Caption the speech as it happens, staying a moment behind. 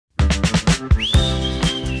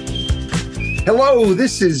Hello,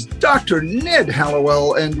 this is Dr. Ned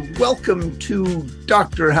Hallowell, and welcome to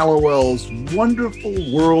Dr. Hallowell's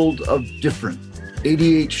Wonderful World of Different,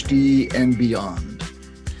 ADHD and Beyond.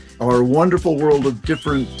 Our Wonderful World of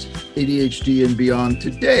Different, ADHD and Beyond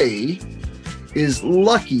today is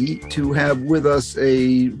lucky to have with us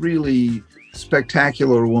a really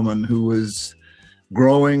spectacular woman who is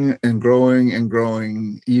growing and growing and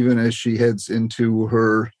growing, even as she heads into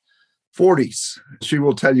her 40s. She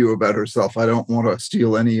will tell you about herself. I don't want to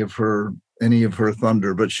steal any of her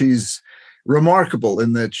thunder, but she's remarkable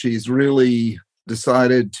in that she's really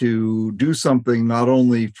decided to do something not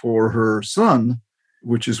only for her son,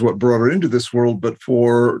 which is what brought her into this world, but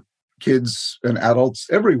for kids and adults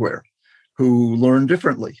everywhere who learn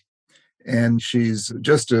differently. And she's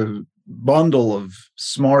just a bundle of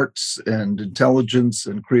smarts and intelligence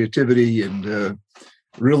and creativity and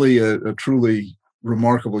really a truly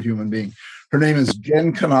remarkable human being. Her name is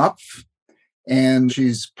Jen Knopf, and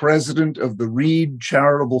she's president of the Reed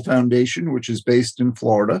Charitable Foundation, which is based in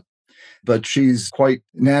Florida, but she's quite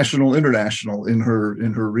national, international in her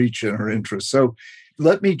reach and her interests. So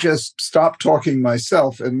let me just stop talking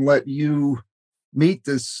myself and let you meet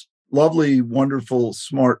this lovely, wonderful,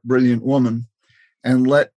 smart, brilliant woman and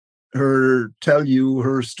let her tell you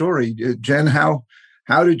her story. Jen, how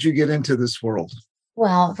did you get into this world?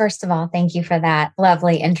 Well, first of all, thank you for that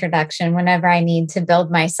lovely introduction. Whenever I need to build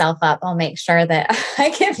myself up, I'll make sure that I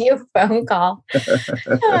give you a phone call.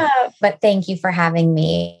 But thank you for having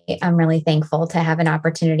me. I'm really thankful to have an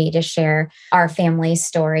opportunity to share our family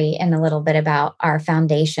story and a little bit about our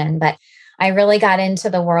foundation. But I really got into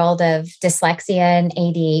the world of dyslexia and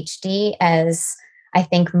ADHD as I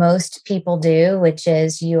think most people do, which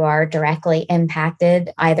is you are directly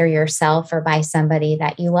impacted either yourself or by somebody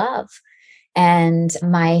that you love. And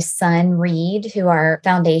my son, Reed, who our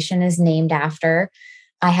foundation is named after,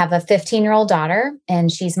 I have a 15-year-old daughter,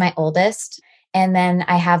 and she's my oldest. And then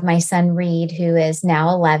I have my son, Reed, who is now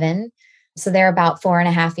 11. So they're about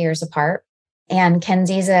 4.5 years apart. And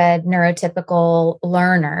Kenzie's a neurotypical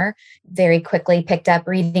learner, very quickly picked up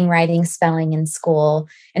reading, writing, spelling in school,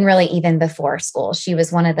 and really even before school. She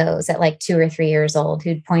was one of those at like 2 or 3 years old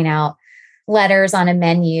who'd point out letters on a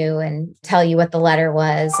menu and tell you what the letter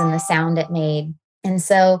was and the sound it made. And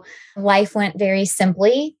so life went very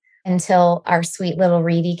simply until our sweet little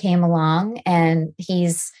Reedy came along, and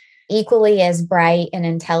he's equally as bright and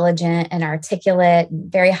intelligent and articulate,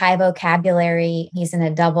 very high vocabulary. He's in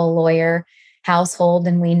a double lawyer household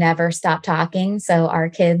and we never stopped talking. So our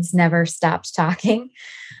kids never stopped talking.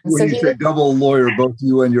 When you say double lawyer, both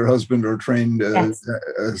you and your husband are trained as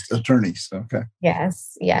attorneys. Okay.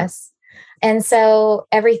 Yes. And so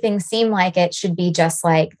everything seemed like it should be just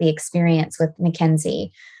like the experience with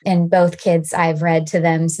Mackenzie. And both kids, I've read to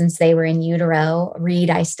them since they were in utero. Reed,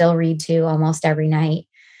 I still read to almost every night.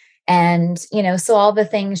 And, so all the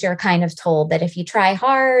things you're kind of told that if you try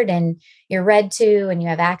hard and you're read to and you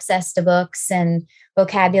have access to books and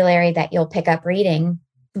vocabulary that you'll pick up reading.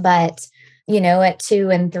 But, at 2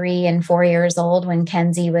 and 3 and 4 years old, when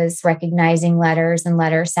Kenzie was recognizing letters and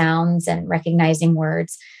letter sounds and recognizing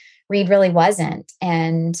words, Reed really wasn't.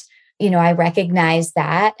 And, I recognized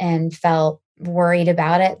that and felt worried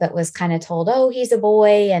about it, but was kind of told, oh, he's a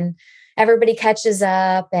boy and everybody catches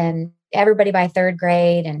up and everybody by 3rd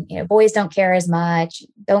grade and, boys don't care as much.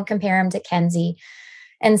 Don't compare him to Kenzie.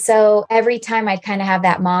 And so every time I'd kind of have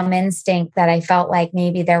that mom instinct that I felt like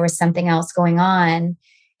maybe there was something else going on,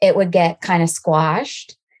 it would get kind of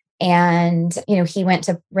squashed. And, he went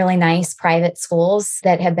to really nice private schools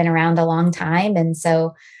that have been around a long time. And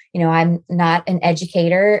so, I'm not an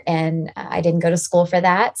educator and I didn't go to school for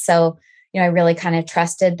that. So, I really kind of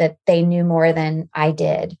trusted that they knew more than I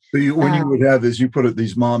did. So when you would have, as you put it,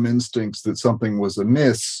 these mom instincts that something was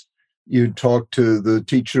amiss, you'd talk to the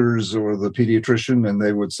teachers or the pediatrician and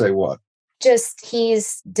they would say what? Just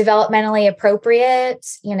he's developmentally appropriate.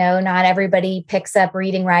 Not everybody picks up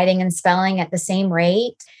reading, writing, and spelling at the same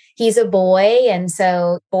rate. He's a boy. And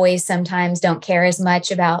so boys sometimes don't care as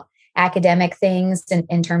much about academic things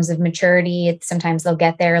in terms of maturity. Sometimes they'll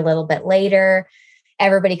get there a little bit later.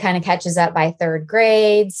 Everybody kind of catches up by 3rd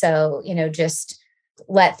grade. So, just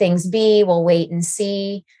let things be. We'll wait and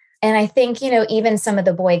see. And I think, even some of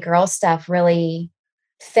the boy-girl stuff really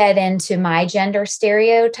fed into my gender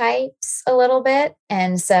stereotypes a little bit.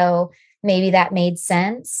 And so maybe that made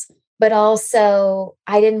sense. But also,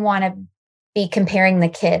 I didn't want to be comparing the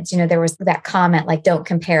kids. There was that comment like, don't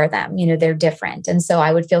compare them. They're different. And so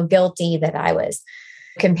I would feel guilty that I was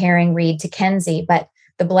comparing Reed to Kenzie. But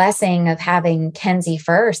the blessing of having Kenzie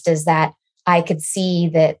first is that I could see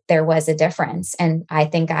that there was a difference. And I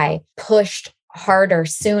think I pushed harder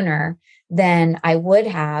sooner than I would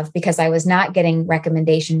have because I was not getting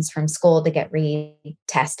recommendations from school to get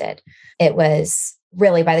retested. It was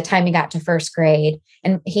really by the time he got to first grade,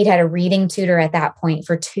 and he'd had a reading tutor at that point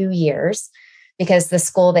for 2 years because the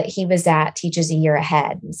school that he was at teaches a year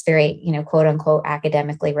ahead. It's very, quote unquote,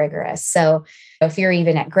 academically rigorous. So if you're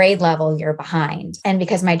even at grade level, you're behind. And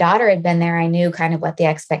because my daughter had been there, I knew kind of what the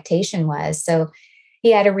expectation was. So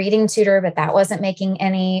he had a reading tutor, but that wasn't making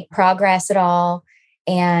any progress at all.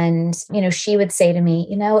 And, she would say to me,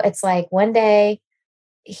 it's like one day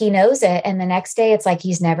he knows it. And the next day it's like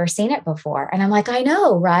he's never seen it before. And I'm like, I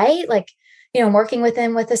know, right? Like, I'm working with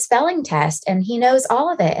him with a spelling test and he knows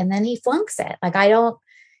all of it. And then he flunks it. Like, I don't,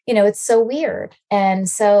 it's so weird. And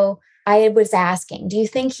so I was asking, do you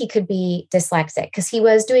think he could be dyslexic? Because he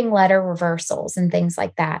was doing letter reversals and things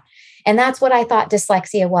like that. And that's what I thought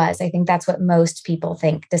dyslexia was. I think that's what most people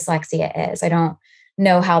think dyslexia is. I don't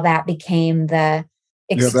know how that became the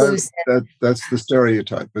exclusive. That's the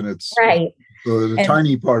stereotype. And it's right. The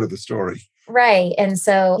tiny part of the story. Right. And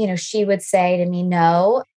so, she would say to me,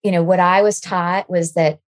 no, what I was taught was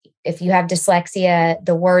that if you have dyslexia,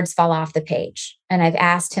 the words fall off the page. And I've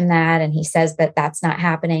asked him that, and he says that that's not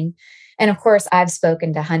happening. And of course, I've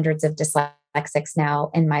spoken to hundreds of dyslexics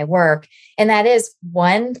now in my work. And that is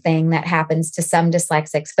one thing that happens to some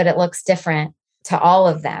dyslexics, but it looks different to all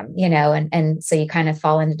of them, and so you kind of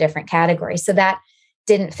fall into different categories. So that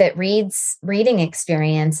didn't fit Reed's reading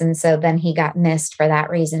experience. And so then he got missed for that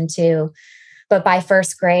reason too. But by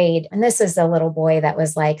first grade, and this is a little boy that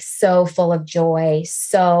was like so full of joy,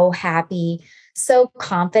 so happy, so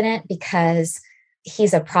confident because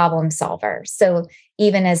he's a problem solver. So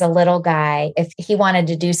even as a little guy, if he wanted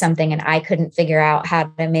to do something and I couldn't figure out how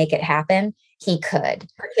to make it happen, he could,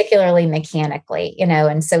 particularly mechanically,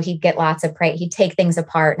 and so he'd get lots of praise. He'd take things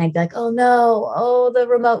apart and I'd be like, oh no, the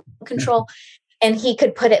remote control. And he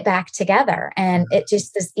could put it back together. And it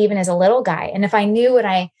just is, even as a little guy. And if I knew what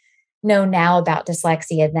I know now about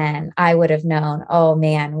dyslexia, then I would have known, oh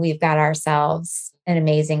man, we've got ourselves an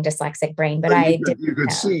amazing dyslexic brain. But you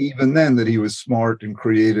could see even then that he was smart and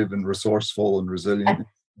creative and resourceful and resilient.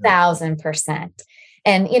 1,000%.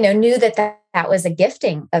 And, knew that was a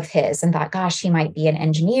gifting of his and thought, gosh, he might be an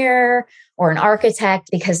engineer or an architect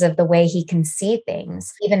because of the way he can see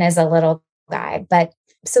things, even as a little guy. But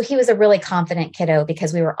so he was a really confident kiddo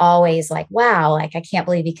because we were always like, wow, like, I can't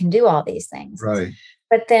believe he can do all these things. Right.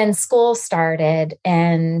 But then school started,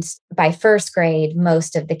 and by first grade,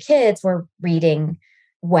 most of the kids were reading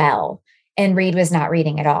well, and Reed was not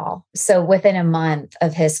reading at all. So within a month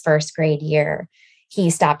of his first grade year, he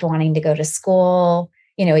stopped wanting to go to school.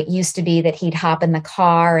 It used to be that he'd hop in the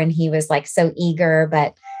car and he was like so eager,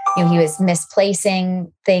 but he was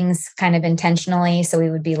misplacing things kind of intentionally. So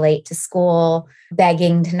he would be late to school,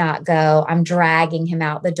 begging to not go. I'm dragging him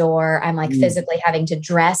out the door. I'm like physically having to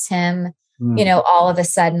dress him, all of a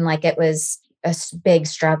sudden, like it was a big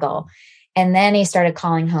struggle. And then he started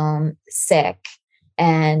calling home sick.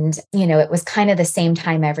 And, it was kind of the same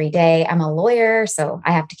time every day. I'm a lawyer, so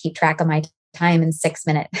I have to keep track of my time in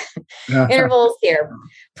 6-minute intervals here.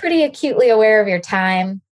 Pretty acutely aware of your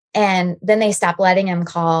time. And then they stopped letting him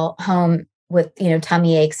call home with,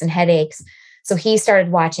 tummy aches and headaches. So he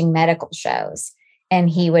started watching medical shows, and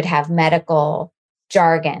he would have medical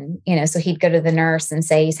jargon, so he'd go to the nurse and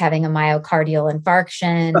say he's having a myocardial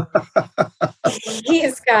infarction.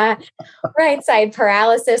 He's got right side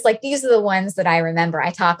paralysis. Like, these are the ones that I remember.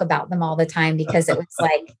 I talk about them all the time because it was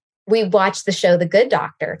like, we watched the show The Good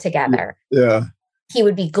Doctor together. Yeah. He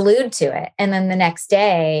would be glued to it. And then the next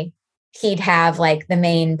day, he'd have like the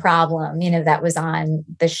main problem, that was on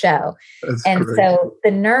the show. That's and great. So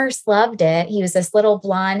the nurse loved it. He was this little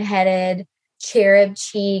blonde-headed,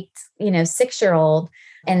 cherub-cheeked, 6-year-old.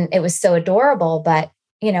 And it was so adorable. But,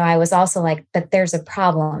 I was also like, but there's a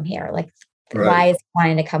problem here. Like, why is he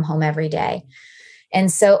wanting to come home every day?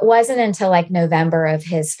 And so it wasn't until like November of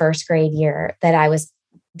his first grade year that I was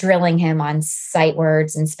drilling him on sight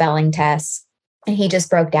words and spelling tests. And he just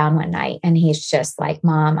broke down one night and he's just like,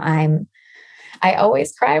 Mom, I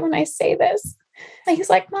always cry when I say this. And he's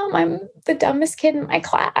like, Mom, I'm the dumbest kid in my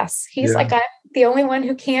class. He's like, I'm the only one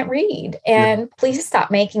who can't read. And please stop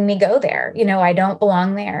making me go there. I don't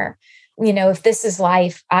belong there. If this is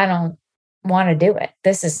life, I don't want to do it.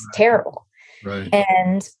 This is terrible. Right.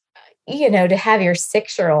 And, to have your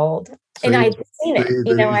 6-year-old, and I'd seen it,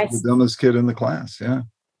 the dumbest kid in the class. Yeah.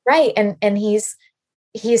 Right. And he's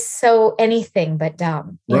so anything but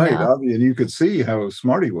dumb. Right. And you could see how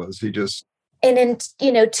smart he was. He just. And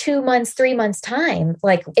in, 2 months, 3 months time,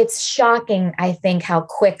 like, it's shocking, I think, how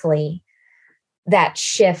quickly that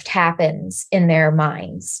shift happens in their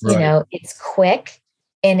minds. Right. You know, it's quick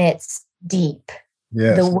and it's deep.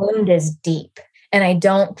 Yes. The wound is deep. And I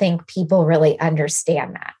don't think people really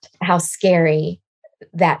understand that, how scary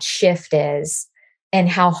that shift is and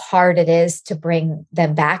how hard it is to bring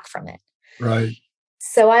them back from it. Right.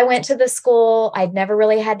 So I went to the school. I'd never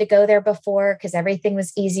really had to go there before because everything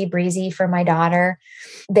was easy breezy for my daughter.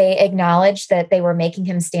 They acknowledged that they were making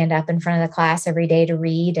him stand up in front of the class every day to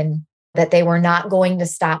read and that they were not going to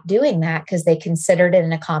stop doing that because they considered it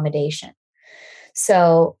an accommodation.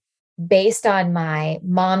 So based on my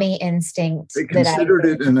mommy instinct, they considered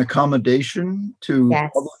it an accommodation to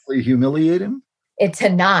publicly humiliate him? To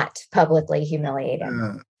not publicly humiliate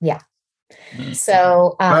him. Yeah.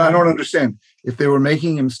 So I don't understand. If they were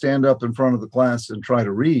making him stand up in front of the class and try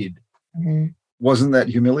to read, wasn't that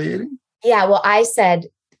humiliating? Yeah. Well, I said,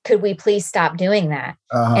 could we please stop doing that?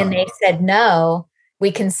 And they said, no,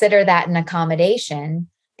 we consider that an accommodation.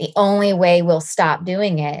 The only way we'll stop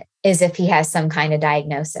doing it is if he has some kind of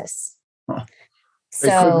diagnosis. Huh.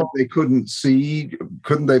 So they couldn't see,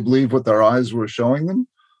 couldn't they believe what their eyes were showing them?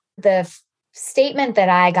 The statement that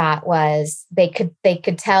I got was they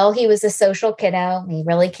could tell he was a social kiddo. He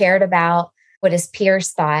really cared about what his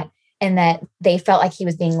peers thought, and that they felt like he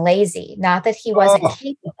was being lazy. Not that he wasn't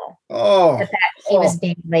capable, but that he was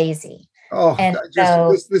being lazy. And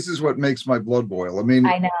this is what makes my blood boil. I mean,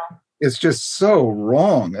 I know. It's just so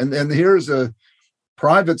wrong. And here's a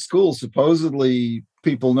private school, supposedly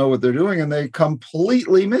people know what they're doing, and they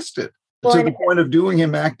completely missed it to the point of doing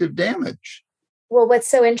him active damage. Well, what's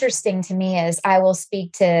so interesting to me is I will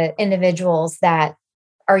speak to individuals that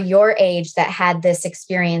are your age that had this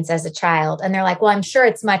experience as a child. And they're like, well, I'm sure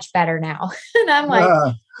it's much better now. And I'm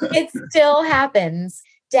like, it still happens.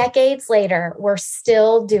 Decades later, we're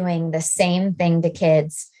still doing the same thing to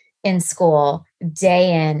kids in school,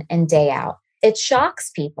 day in and day out. It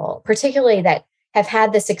shocks people, particularly that have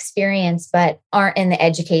had this experience, but aren't in the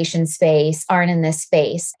education space, aren't in this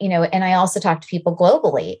space, you know, and I also talk to people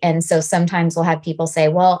globally. And so sometimes we'll have people say,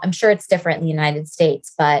 well, I'm sure it's different in the United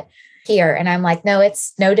States, but here. And I'm like, no,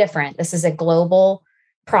 it's no different. This is a global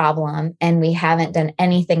problem and we haven't done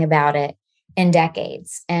anything about it in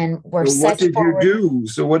decades. And we're what did you do?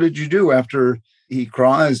 So what did you do after he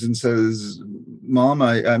cries and says, Mom,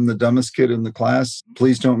 I'm the dumbest kid in the class.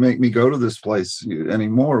 Please don't make me go to this place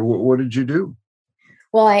anymore. What did you do?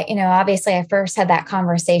 Well, obviously I first had that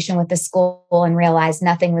conversation with the school and realized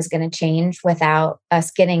nothing was going to change without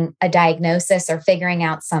us getting a diagnosis or figuring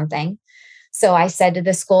out something. So I said to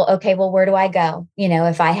the school, okay, well, where do I go?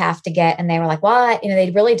 If I have to get, and they were like, well,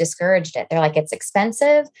 they really discouraged it. They're like, it's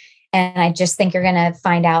expensive. And I just think you're going to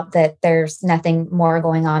find out that there's nothing more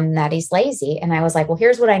going on than that he's lazy. And I was like, well,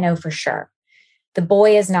 here's what I know for sure. The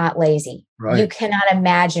boy is not lazy. Right. You cannot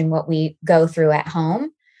imagine what we go through at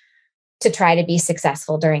home to try to be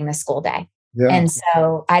successful during the school day. Yeah. And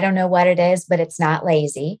so I don't know what it is, but it's not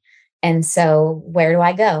lazy. And so where do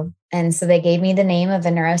I go? And so they gave me the name of a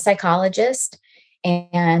neuropsychologist.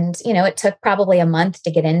 And, it took probably a month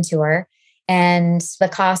to get into her. And the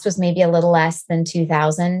cost was maybe a little less than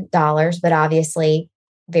 $2,000, but obviously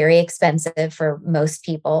very expensive for most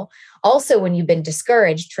people. Also, when you've been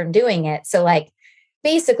discouraged from doing it. So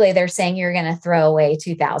basically they're saying you're going to throw away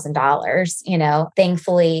 $2,000,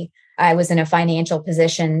 thankfully I was in a financial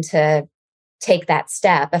position to take that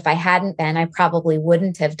step. If I hadn't been, I probably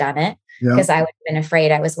wouldn't have done it because I would have been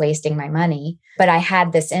afraid I was wasting my money. But I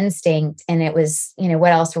had this instinct and it was,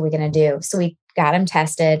 what else were we going to do? So we got him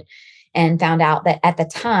tested and found out that at the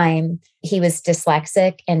time he was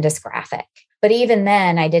dyslexic and dysgraphic. But even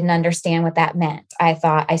then, I didn't understand what that meant.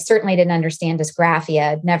 I certainly didn't understand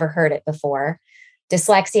dysgraphia. I'd never heard it before.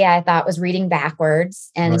 Dyslexia, I thought, was reading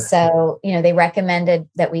backwards. And so, they recommended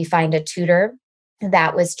that we find a tutor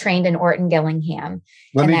that was trained in Orton Gillingham.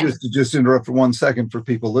 Let me just interrupt for 1 second for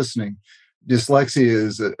people listening.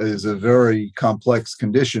 Dyslexia is a very complex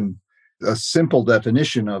condition. A simple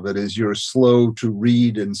definition of it is you're slow to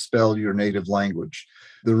read and spell your native language.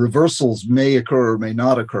 The reversals may occur or may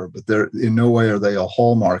not occur, but they're in no way are they a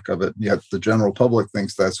hallmark of it. Yet the general public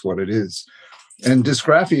thinks that's what it is. And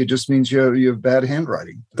dysgraphia just means you have bad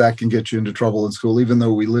handwriting. That can get you into trouble in school. Even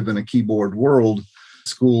though we live in a keyboard world,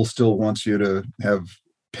 school still wants you to have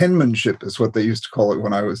penmanship, is what they used to call it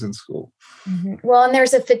when I was in school. Mm-hmm. Well, and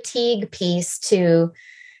there's a fatigue piece to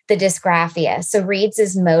the dysgraphia. So Reed's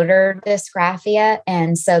is motor dysgraphia.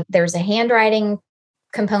 And so there's a handwriting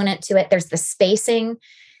component to it. There's the spacing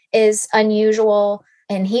is unusual.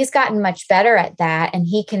 And he's gotten much better at that. And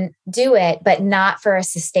he can do it, but not for a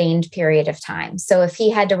sustained period of time. So if he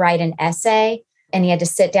had to write an essay and he had to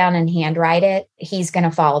sit down and handwrite it, he's going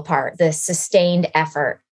to fall apart. The sustained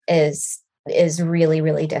effort is really,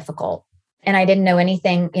 really difficult. And I didn't know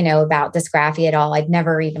anything, about dysgraphia at all. I'd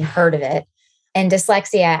never even heard of it. And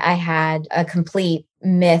dyslexia, I had a complete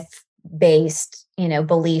myth-based,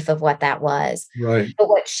 belief of what that was. Right. But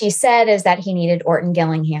what she said is that he needed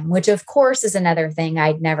Orton-Gillingham, which of course is another thing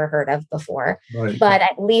I'd never heard of before. Right. But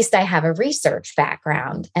at least I have a research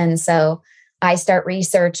background. And so I start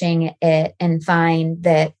researching it and find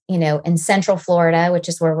that, in Central Florida, which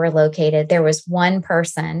is where we're located, there was one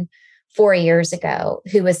person 4 years ago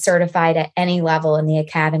who was certified at any level in the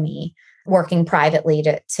academy, working privately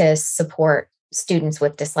to support students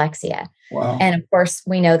with dyslexia. Wow. And of course,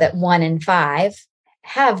 we know that 1 in 5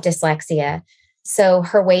 have dyslexia. So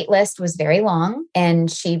her wait list was very long,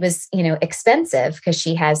 and she was, expensive because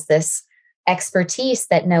she has this expertise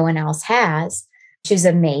that no one else has. She's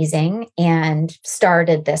amazing and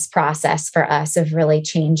started this process for us of really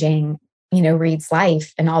changing, Reed's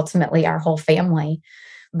life and ultimately our whole family.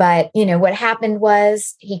 But, what happened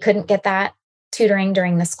was he couldn't get that tutoring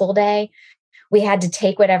during the school day. We had to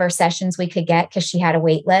take whatever sessions we could get because she had a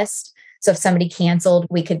wait list. So if somebody canceled,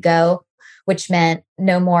 we could go, which meant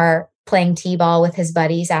no more playing t-ball with his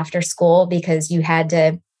buddies after school because you had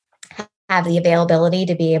to have the availability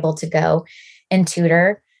to be able to go and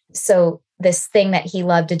tutor. So this thing that he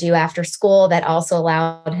loved to do after school that also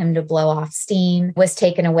allowed him to blow off steam was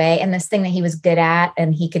taken away. And this thing that he was good at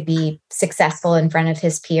and he could be successful in front of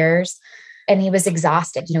his peers. And he was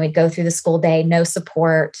exhausted. He'd go through the school day, no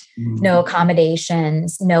support, no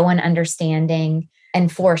accommodations, no one understanding,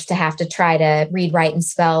 and forced to have to try to read, write, and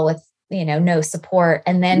spell with, no support,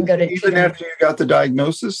 and then go to even tutoring. after you got the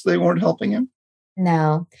diagnosis, they weren't helping him?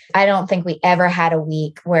 No, I don't think we ever had a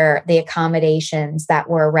week where the accommodations that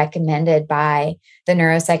were recommended by the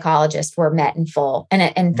neuropsychologist were met in full. And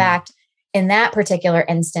in fact, in that particular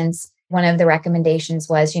instance, one of the recommendations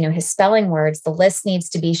was, his spelling words, the list needs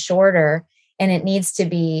to be shorter and it needs to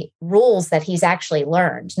be rules that he's actually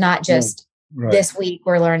learned, not just this week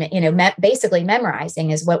we're learning, basically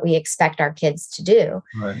memorizing is what we expect our kids to do.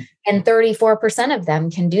 Right. And 34% of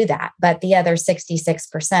them can do that, but the other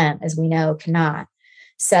 66%, as we know, cannot.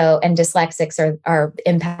 So, and dyslexics are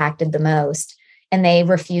impacted the most, and they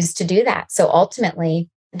refuse to do that. So ultimately,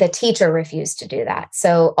 the teacher refused to do that.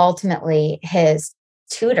 So ultimately, his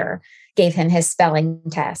tutor gave him his spelling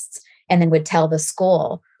tests and then would tell the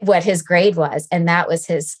school what his grade was. And that was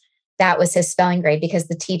his spelling grade because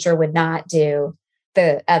the teacher would not do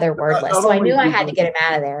the other word list. So I knew I had to get him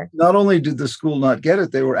out of there. Not only did the school not get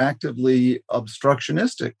it, they were actively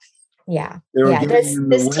obstructionistic. Yeah. Yeah.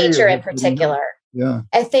 This teacher in particular. Yeah.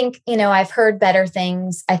 I think, I've heard better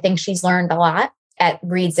things. I think she's learned a lot at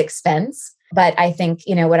Reed's expense. But I think,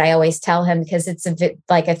 what I always tell him, because it's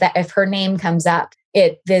if her name comes up,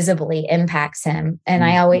 it visibly impacts him. And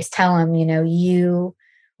I always tell him, you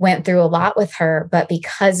went through a lot with her, but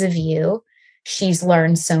because of you, she's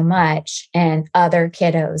learned so much, and other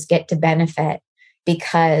kiddos get to benefit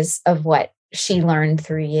because of what she learned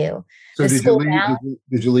through you. So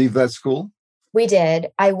did you leave that school? We did.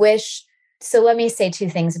 I wish. So let me say 2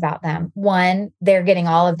 things about them. One, they're getting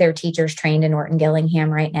all of their teachers trained in Orton-Gillingham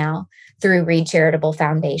right now through Reed Charitable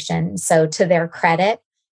Foundation. So to their credit,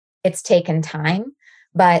 it's taken time,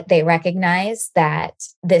 but they recognize that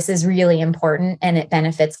this is really important and it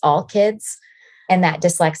benefits all kids, and that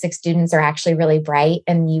dyslexic students are actually really bright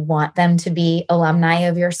and you want them to be alumni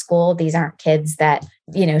of your school. These aren't kids that,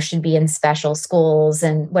 should be in special schools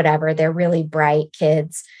and whatever. They're really bright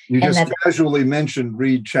kids. You just casually mentioned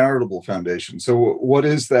Reed Charitable Foundation. So what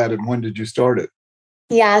is that and when did you start it?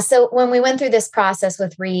 Yeah. So when we went through this process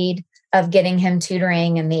with Reed of getting him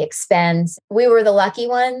tutoring and the expense, we were the lucky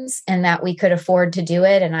ones in that we could afford to do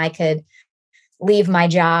it. And I could leave my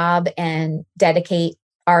job and dedicate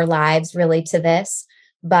our lives really to this.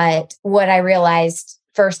 But what I realized,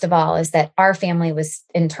 first of all, is that our family was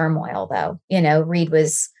in turmoil, though. Reed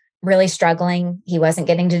was really struggling. He wasn't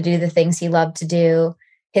getting to do the things he loved to do.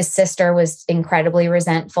 His sister was incredibly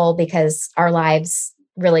resentful because our lives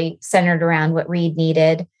really centered around what Reed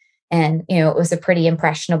needed. And, it was a pretty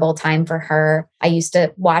impressionable time for her. I used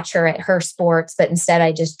to watch her at her sports, but instead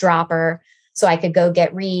I just drop her so I could go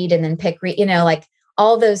get Reed and then pick Reed, like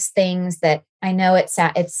all those things that I know it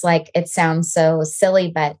sounds so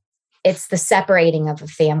silly, but it's the separating of a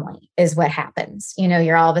family is what happens.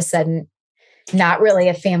 You're all of a sudden not really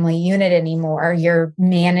a family unit anymore. You're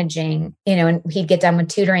managing, and he'd get done with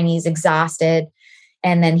tutoring. He's exhausted.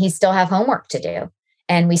 And then he still have homework to do.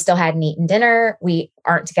 And we still hadn't eaten dinner. We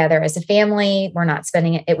aren't together as a family. We're not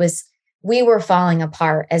spending it. We were falling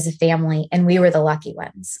apart as a family, and we were the lucky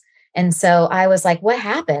ones. And so I was like, what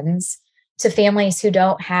happens to families who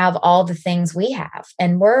don't have all the things we have?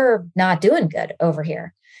 And we're not doing good over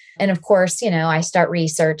here. And of course, I start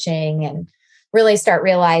researching and really start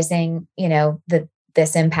realizing, that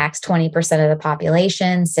this impacts 20% of the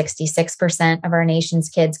population. 66% of our nation's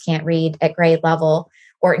kids can't read at grade level.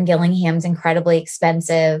 Orton Gillingham's incredibly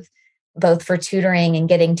expensive, both for tutoring and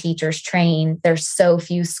getting teachers trained. There's so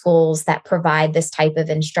few schools that provide this type of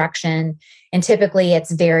instruction. And typically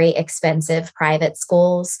it's very expensive private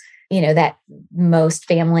schools, that most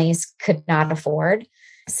families could not afford.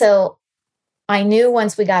 So I knew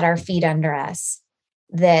once we got our feet under us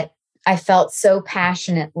that I felt so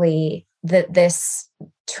passionately that this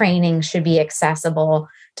training should be accessible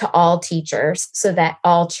to all teachers so that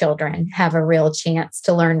all children have a real chance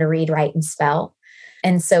to learn to read, write, and spell.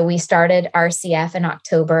 And so we started RCF in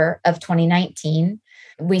October of 2019.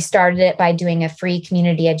 We started it by doing a free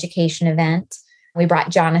community education event. We brought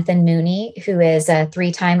Jonathan Mooney, who is a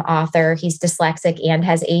 3-time author. He's dyslexic and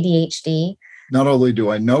has ADHD. Not only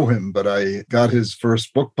do I know him, but I got his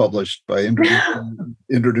first book published by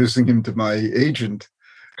introducing him to my agent.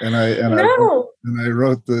 And I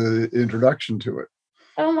wrote the introduction to it.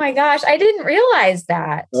 Oh my gosh, I didn't realize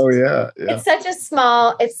that. Oh yeah. It's such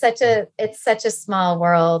a small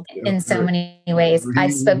world in so many ways. I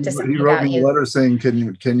spoke to somebody about you. He wrote me a letter saying,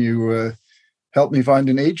 "Can you help me find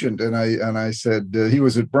an agent?" And I said he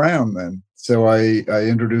was at Brown then, so I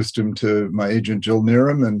introduced him to my agent Jill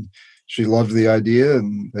Neeram, and she loved the idea,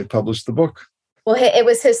 and they published the book. Well, it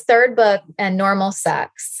was his third book, and Normal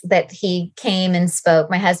Sucks, that he came and spoke.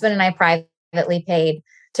 My husband and I privately paid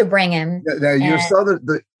to bring him. Now,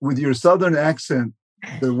 with your Southern accent,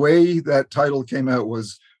 the way that title came out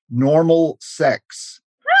was Normal Sex.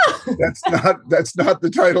 That's not the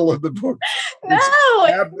title of the book. No,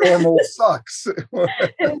 Abnormal Sucks.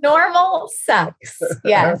 Normal Sucks.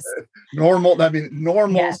 Yes. Normal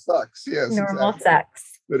yes. Sucks. Yes. Normal exactly.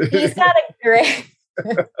 Sucks. He's got a great,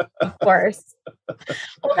 of course.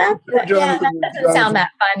 Well, that doesn't sound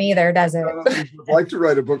that fun either, does it? I'd like to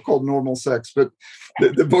write a book called Normal Sex, but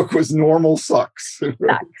the book was Normal Sucks.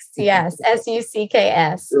 Sucks, yes,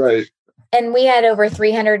 SUCKS. Right. And we had over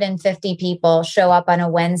 350 people show up on a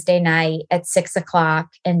Wednesday night at 6:00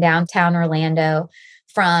 in downtown Orlando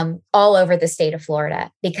from all over the state of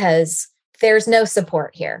Florida, because there's no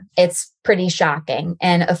support here. It's pretty shocking.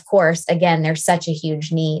 And of course, again, there's such a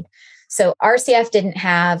huge need. So RCF didn't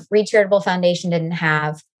have, Read Charitable Foundation didn't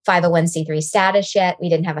have 501c3 status yet. We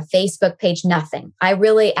didn't have a Facebook page, nothing. I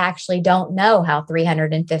really actually don't know how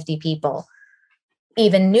 350 people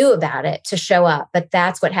even knew about it to show up, but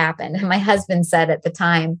that's what happened. And my husband said at the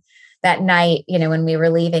time, that night, when we were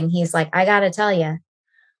leaving, he's like, I got to tell you,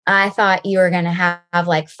 I thought you were going to have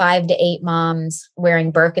like 5 to 8 moms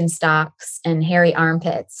wearing Birkenstocks and hairy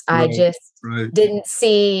armpits. Right, I just didn't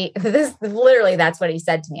see this. Literally, that's what he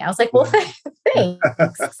said to me. I was like, well,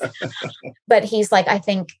 thanks. But he's like, I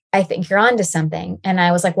think you're onto something. And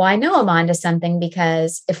I was like, well, I know I'm onto something,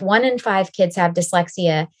 because if 1 in 5 kids have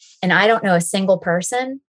dyslexia and I don't know a single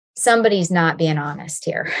person, somebody's not being honest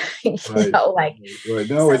here. Right.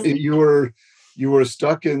 No, you were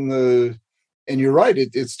stuck in the. And you're right.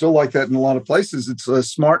 It's still like that in a lot of places. It's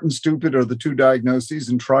smart and stupid are the 2 diagnoses,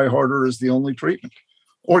 and try harder is the only treatment.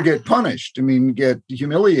 Or get punished. I mean, get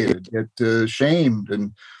humiliated, get shamed.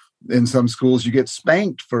 And in some schools, you get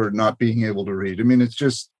spanked for not being able to read. I mean,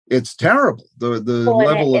 it's terrible. The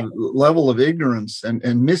level of ignorance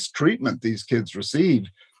and mistreatment these kids receive.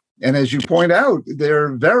 And as you point out,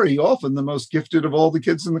 they're very often the most gifted of all the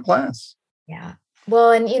kids in the class. Yeah.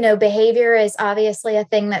 Well, and, behavior is obviously a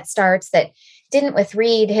thing that starts that didn't with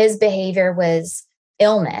Reed. His behavior was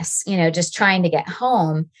illness, just trying to get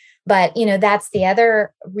home. But, that's the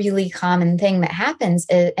other really common thing that happens.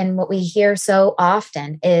 And what we hear so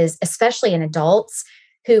often is, especially in adults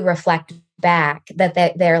who reflect back, that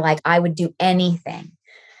they're like, I would do anything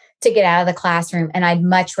to get out of the classroom, and I'd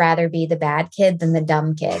much rather be the bad kid than the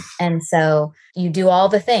dumb kid. And so you do all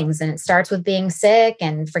the things, and it starts with being sick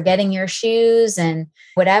and forgetting your shoes and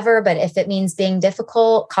whatever. But if it means being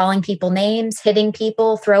difficult, calling people names, hitting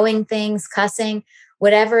people, throwing things, cussing,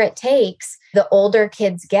 whatever it takes, the older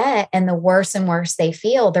kids get and the worse and worse they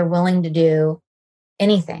feel, they're willing to do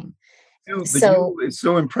anything. It's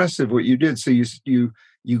so impressive what you did. So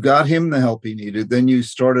you got him the help he needed. Then you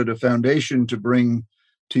started a foundation to bring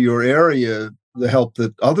to your area the help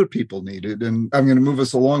that other people needed. And I'm going to move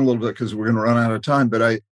us along a little bit because we're going to run out of time.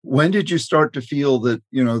 But when did you start to feel that,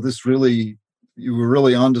 you were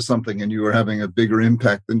really onto something and you were having a bigger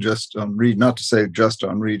impact than just on Reed? Not to say just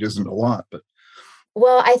on Reed isn't a lot, but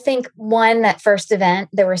Well, I think one, that first event,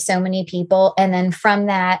 there were so many people. And then from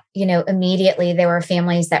that, immediately there were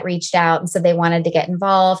families that reached out and said they wanted to get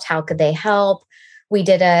involved. How could they help? We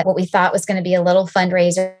did what we thought was going to be a little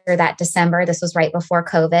fundraiser that December. This was right before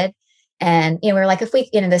COVID. And, we were like, if we,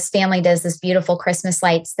 this family does this beautiful Christmas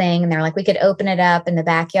lights thing, and they're like, we could open it up in the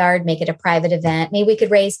backyard, make it a private event. Maybe we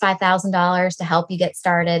could raise $5,000 to help you get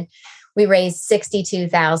started. We raised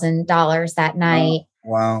 $62,000 that night.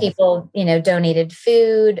 Wow. People, donated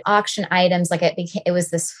food, auction items. Like it was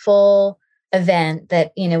this full event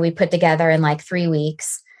that, we put together in like 3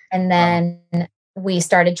 weeks. And then we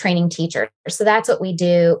started training teachers. So that's what we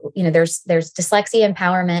do. There's dyslexia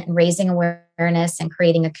empowerment and raising awareness and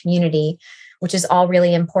creating a community, which is all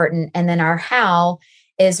really important. And then our how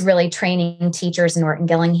is really training teachers in Orton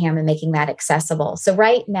Gillingham and making that accessible. So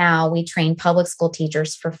right now we train public school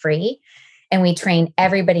teachers for free. And we train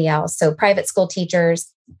everybody else. So private school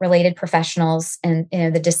teachers, related professionals in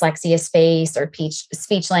the dyslexia space or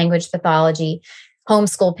speech language pathology,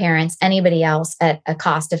 homeschool parents, anybody else at a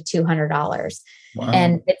cost of $200. Wow.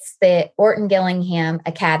 And it's the Orton Gillingham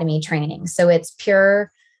Academy training. So it's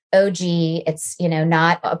pure OG. It's,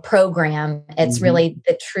 not a program. It's really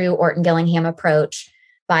the true Orton Gillingham approach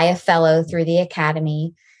by a fellow through the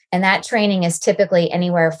academy. And that training is typically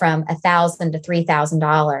anywhere from $1,000 to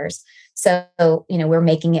 $3,000. So, we're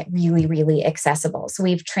making it really, really accessible. So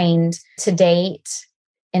we've trained to date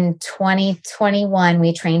in 2021,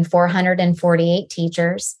 we trained 448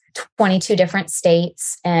 teachers, 22 different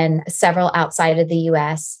states and several outside of the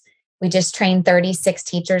US. We just trained 36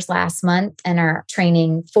 teachers last month and are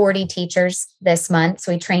training 40 teachers this month.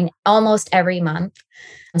 So we train almost every month,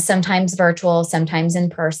 sometimes virtual, sometimes in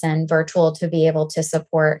person, virtual to be able to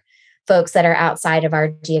support folks that are outside of our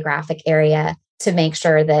geographic area, to make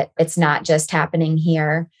sure that it's not just happening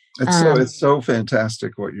here. It's so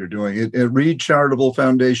fantastic what you're doing. At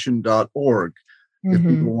reedcharitablefoundation.org, if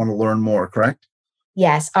people want to learn more, correct?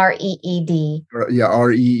 Yes, REED. Yeah,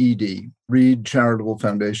 REED,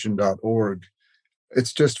 reedcharitablefoundation.org.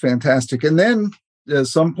 It's just fantastic. And then at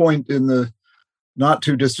some point in the not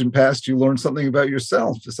too distant past, you learned something about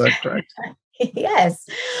yourself. Is that correct? Yes.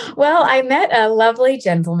 Well, I met a lovely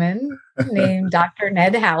gentleman named Dr.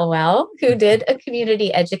 Ned Hallowell, who did a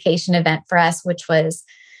community education event for us, which was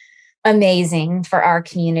amazing for our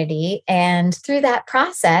community. And through that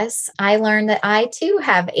process, I learned that I too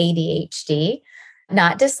have ADHD,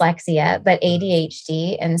 not dyslexia, but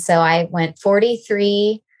ADHD. And so I went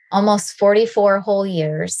 43, almost 44 whole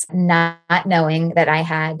years, not knowing that I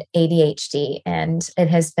had ADHD. And it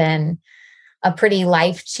has been a pretty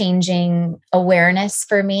life-changing awareness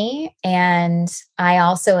for me. And I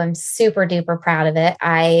also am super duper proud of it.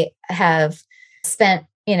 I have spent,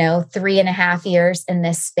 3.5 years in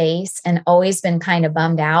this space and always been kind of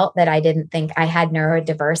bummed out that I didn't think I had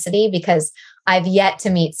neurodiversity, because I've yet to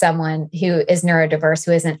meet someone who is neurodiverse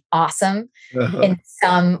who isn't awesome in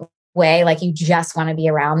some way. Like you just want to be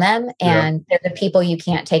around them, and they're the people you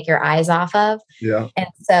can't take your eyes off of. Yeah. And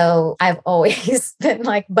so I've always been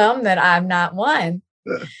like bummed that I'm not one.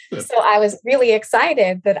 So I was really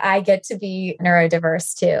excited that I get to be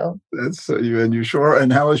neurodiverse too. That's you sure.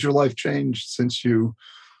 And how has your life changed since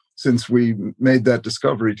we made that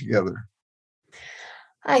discovery together?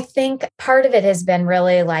 I think part of it has been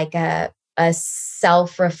really like a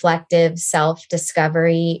self-reflective,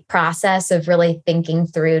 self-discovery process of really thinking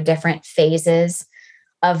through different phases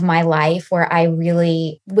of my life where I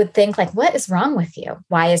really would think like, what is wrong with you?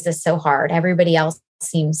 Why is this so hard? Everybody else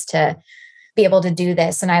seems to be able to do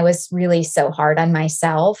this. And I was really so hard on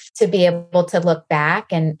myself to be able to look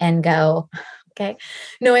back and go, okay,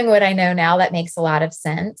 knowing what I know now, that makes a lot of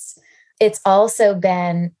sense. It's also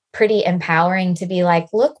been pretty empowering to be like,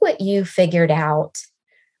 look what you figured out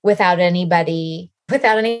without anybody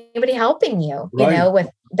helping you, Right.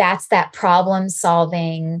 That's that problem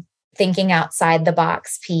solving, thinking outside the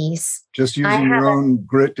box piece. Just using your own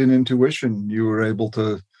grit and intuition, you were able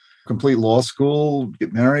to complete law school,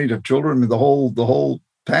 get married, have children, the whole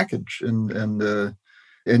package. And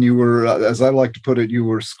you were, as I like to put it, you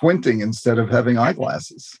were squinting instead of having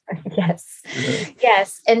eyeglasses. Yes. Yeah.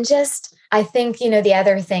 Yes. And just, I think, the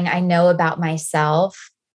other thing I know about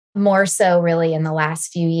myself, more so really in the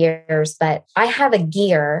last few years, but I have a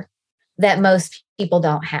gear that most people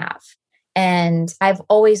don't have. And I've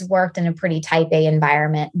always worked in a pretty type A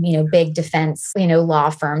environment, big defense, law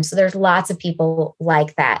firm. So there's lots of people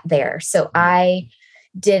like that there. So I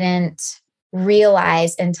didn't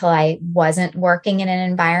realize until I wasn't working in an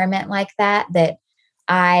environment like that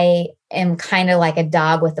I am kind of like a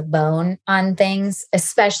dog with a bone on things,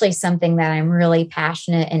 especially something that I'm really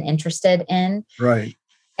passionate and interested in. Right.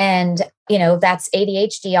 And, that's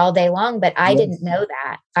ADHD all day long, but I didn't know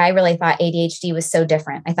that. I really thought ADHD was so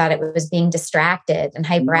different. I thought it was being distracted and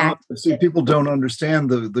hyperactive. See, people don't understand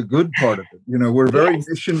the good part of it. We're very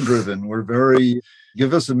mission driven. We're very,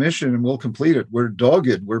 give us a mission and we'll complete it. We're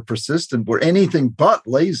dogged. We're persistent. We're anything but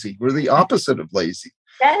lazy. We're the opposite of lazy.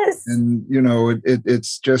 Yes. And,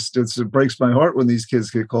 it breaks my heart when these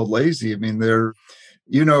kids get called lazy. I mean, they're,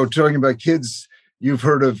 talking about kids, you've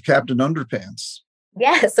heard of Captain Underpants.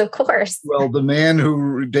 Yes, of course. Well, the man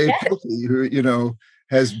Dave Pilkey, who,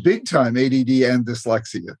 has big time ADD and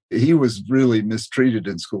dyslexia. He was really mistreated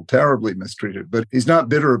in school, terribly mistreated, but he's not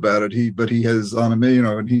bitter about it. But he has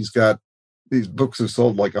and he's got, these books have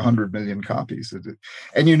sold like 100 million copies. And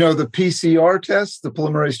the PCR test, the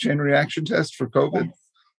polymerase chain reaction test for COVID,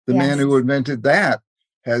 the man who invented that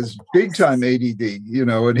has big time ADD,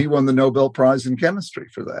 and he won the Nobel Prize in chemistry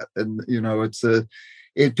for that. And,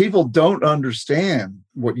 people don't understand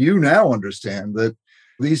what you now understand, that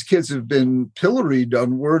these kids have been pilloried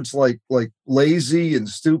on words like lazy and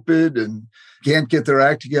stupid and can't get their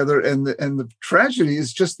act together. And the tragedy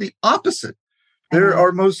is just the opposite. They're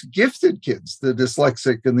our most gifted kids, the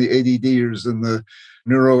dyslexic and the ADDers and the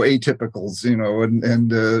neuroatypicals,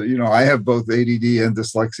 I have both ADD and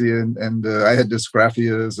dyslexia, and I had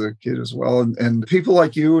dysgraphia as a kid as well. And people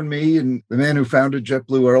like you and me, and the man who founded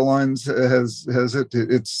JetBlue Airlines has it.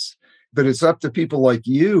 But it's up to people like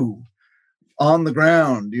you on the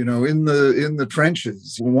ground, in the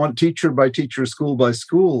trenches, one teacher by teacher, school by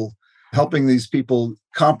school, helping these people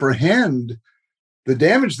comprehend the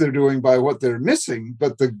damage they're doing by what they're missing,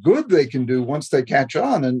 but the good they can do once they catch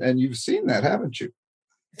on. And you've seen that, haven't you?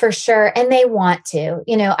 For sure. And they want to.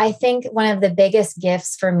 I think one of the biggest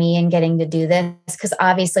gifts for me in getting to do this, because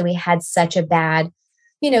obviously we had such a bad,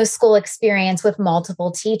 school experience with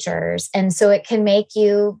multiple teachers. And so it can make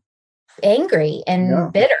you angry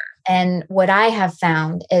and bitter. And what I have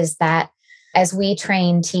found is that as we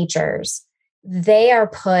train teachers, they are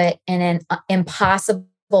put in an impossible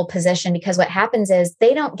position, because what happens is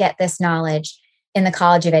they don't get this knowledge in the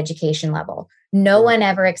College of Education level. No one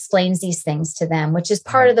ever explains these things to them, which is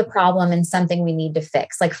part of the problem and something we need to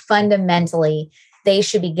fix. Like fundamentally, they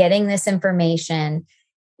should be getting this information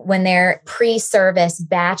when they're pre-service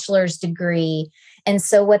bachelor's degree. And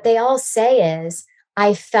so what they all say is,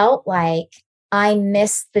 I felt like I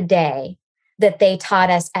missed the day that they taught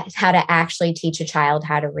us how to actually teach a child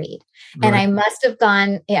how to read. Right. And I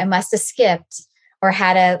must have skipped or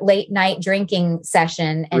had a late night drinking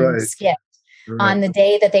session and skipped on the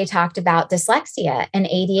day that they talked about dyslexia and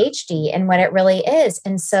ADHD and what it really is.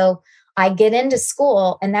 And so I get into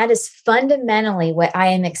school, and that is fundamentally what I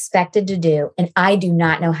am expected to do. And I do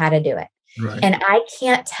not know how to do it. Right. And I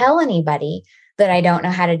can't tell anybody that I don't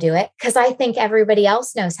know how to do it, because I think everybody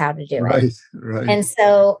else knows how to do it. Right. And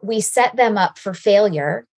so we set them up for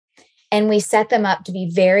failure, and we set them up to be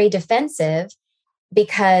very defensive,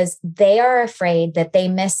 because they are afraid that they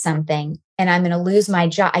miss something and I'm going to lose my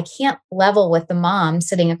job. I can't level with the mom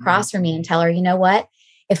sitting across from me and tell her, you know what?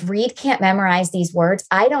 If Reed can't memorize these words,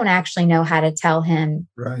 I don't actually know how to tell him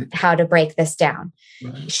how to break this down.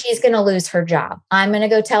 Right. She's going to lose her job. I'm going to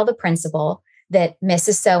go tell the principal that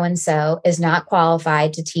Mrs. So-and-so is not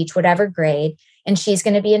qualified to teach whatever grade, and she's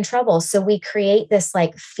going to be in trouble. So we create this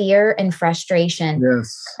like fear and frustration.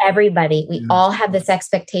 Yes. Everybody, we all have this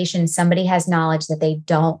expectation somebody has knowledge that they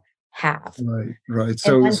don't have. Right.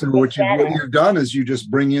 So what you've done is you just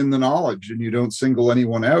bring in the knowledge, and you don't single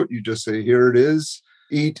anyone out. You just say, here it is.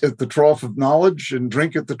 Eat at the trough of knowledge and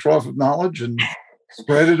drink at the trough of knowledge and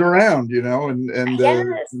spread it around, and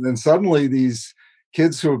then suddenly these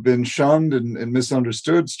kids who have been shunned and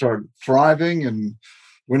misunderstood start thriving and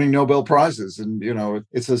winning Nobel Prizes. And,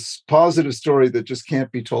 it's a positive story that just can't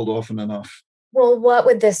be told often enough. Well, what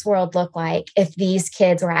would this world look like if these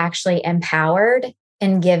kids were actually empowered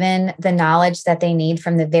and given the knowledge that they need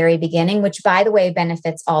from the very beginning, which, by the way,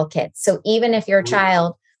 benefits all kids. So even if your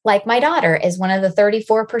child, like my daughter, is one of the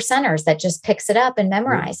 34 percenters that just picks it up and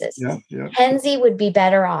memorizes, Kenzie would be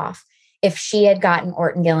better off if she had gotten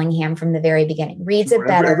Orton Gillingham from the very beginning. Reads it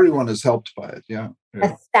better. Everyone is helped by it. Yeah.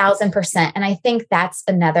 1,000%. And I think that's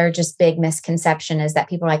another just big misconception, is that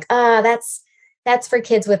people are like, that's for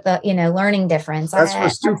kids with a learning difference. That's for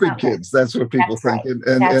stupid kids. That's what people think. Right.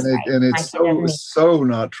 And it's so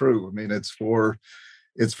not true. I mean, it's for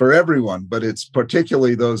everyone, but it's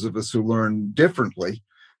particularly those of us who learn differently,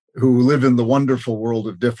 who live in the wonderful world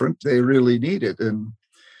of different. They really need it. And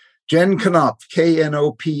Jen Knopf,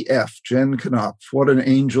 Knopf, Jen Knopf, what an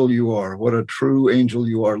angel you are. What a true angel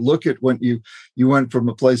you are. Look at when you went from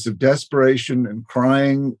a place of desperation and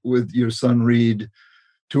crying with your son Reed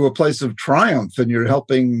to a place of triumph, and you're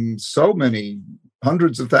helping so many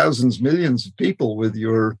hundreds of thousands, millions of people with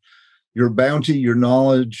your bounty, your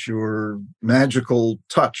knowledge, your magical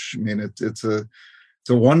touch. I mean, it's a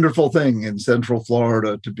wonderful thing in Central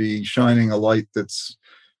Florida to be shining a light that's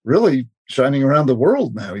really shining around the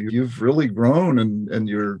world now. You've really grown, and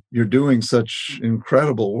you're doing such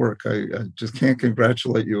incredible work. I just can't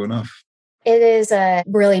congratulate you enough. It is a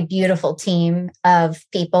really beautiful team of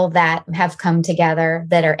people that have come together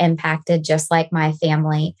that are impacted just like my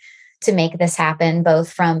family to make this happen,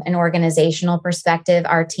 both from an organizational perspective.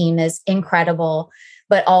 Our team is incredible,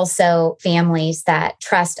 but also families that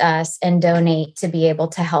trust us and donate to be able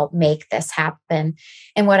to help make this happen.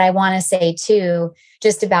 And what I want to say too,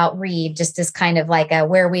 just about Read, just as kind of like a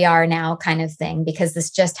where we are now kind of thing, because this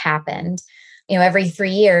just happened. Every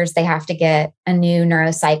 3 years, they have to get a new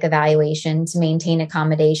neuropsych evaluation to maintain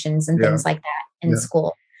accommodations and things like that in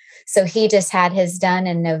school. So he just had his done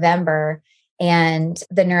in November. And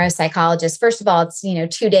the neuropsychologist, first of all, it's, 2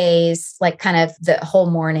 days, like kind of the whole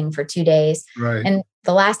morning for 2 days. Right. And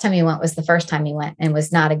the last time he went was the first time he went and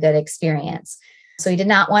was not a good experience. So he did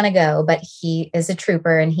not want to go, but he is a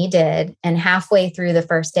trooper and he did. And halfway through the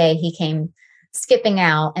first day, he came skipping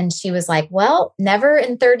out. And she was like, well, never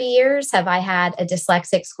in 30 years have I had a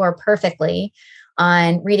dyslexic score perfectly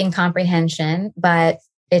on reading comprehension, but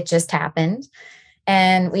it just happened.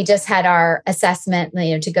 And we just had our assessment,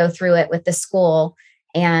 to go through it with the school.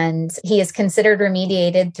 And he is considered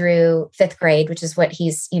remediated through 5th grade, which is what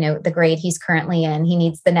he's, the grade he's currently in. He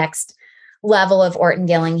needs the next level of Orton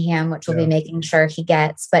Gillingham, which we'll be making sure he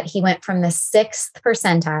gets. But he went from the 6th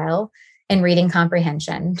percentile in reading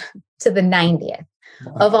comprehension to the 90th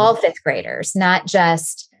of all 5th graders, not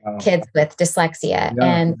just kids with dyslexia.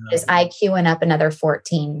 And his IQ went up another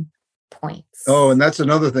 14 points. Oh, and that's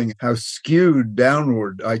another thing, how skewed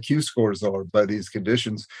downward IQ scores are by these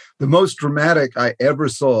conditions. The most dramatic I ever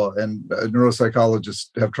saw, and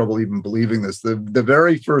neuropsychologists have trouble even believing this, the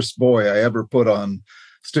very first boy I ever put on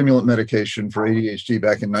stimulant medication for ADHD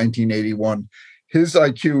back in 1981, his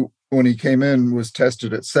IQ when he came in was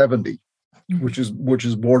tested at 70, which is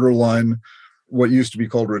borderline what used to be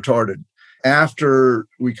called retarded. After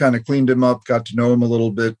we kind of cleaned him up, got to know him a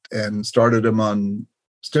little bit, and started him on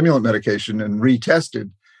stimulant medication and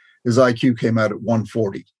retested, his IQ came out at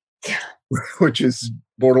 140, which is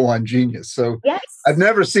borderline genius. So I've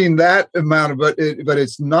never seen that amount of it, but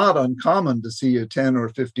it's not uncommon to see a 10 or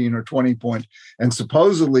 15 or 20 point. And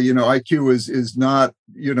supposedly, IQ is not,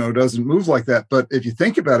 doesn't move like that. But if you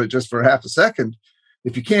think about it just for half a second,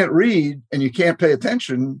 if you can't read and you can't pay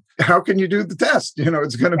attention, how can you do the test?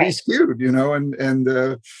 It's going to be skewed,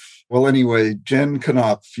 well, anyway, Jen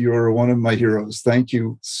Knopf, you're one of my heroes. Thank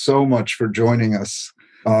you so much for joining us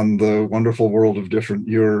on the wonderful world of different.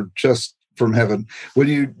 You're just from heaven. Will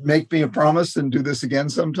you make me a promise and do this again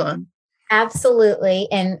sometime? Absolutely.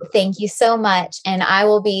 And thank you so much. And I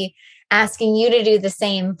will be asking you to do the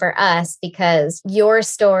same for us, because your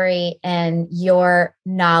story and your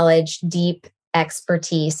knowledge, deep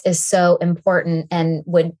expertise is so important. And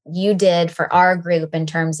what you did for our group in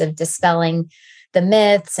terms of dispelling the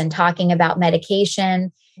myths and talking about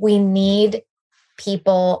medication, we need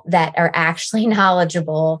people that are actually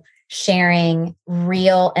knowledgeable, sharing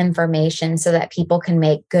real information so that people can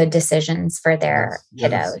make good decisions for their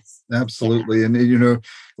kiddos. Absolutely. Yeah. And,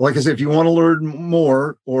 like I said, if you want to learn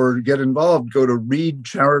more or get involved, go to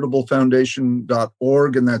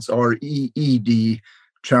readcharitablefoundation.org, and that's REED,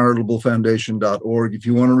 charitablefoundation.org. If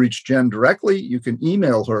you want to reach Jen directly, you can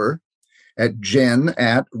email her at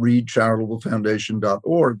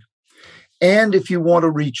jen@readcharitablefoundation.org. And if you want to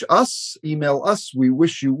reach us, email us. We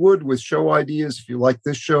wish you would, with show ideas. If you like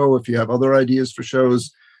this show, if you have other ideas for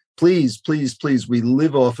shows, please, please, please, we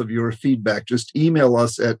live off of your feedback. Just email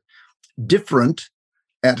us at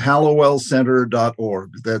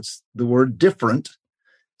different@hallowellcenter.org. That's the word different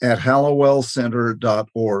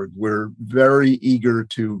 @hallowellcenter.org. We're very eager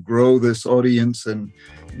to grow this audience, and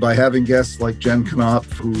by having guests like Jen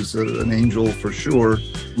Knopf, who's an angel for sure,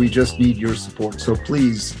 we just need your support. So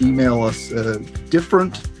please email us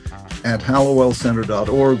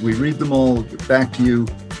different@hallowellcenter.org. We read them all, get back to you,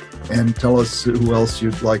 and tell us who else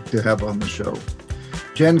you'd like to have on the show.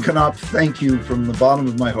 Jen Knopf, thank you from the bottom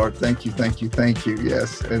of my heart. Thank you, thank you, thank you.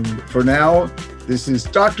 Yes. And for now, this is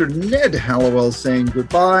Dr. Ned Hallowell saying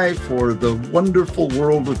goodbye for the wonderful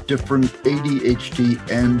world of different ADHD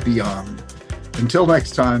and beyond. Until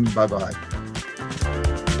next time, bye-bye.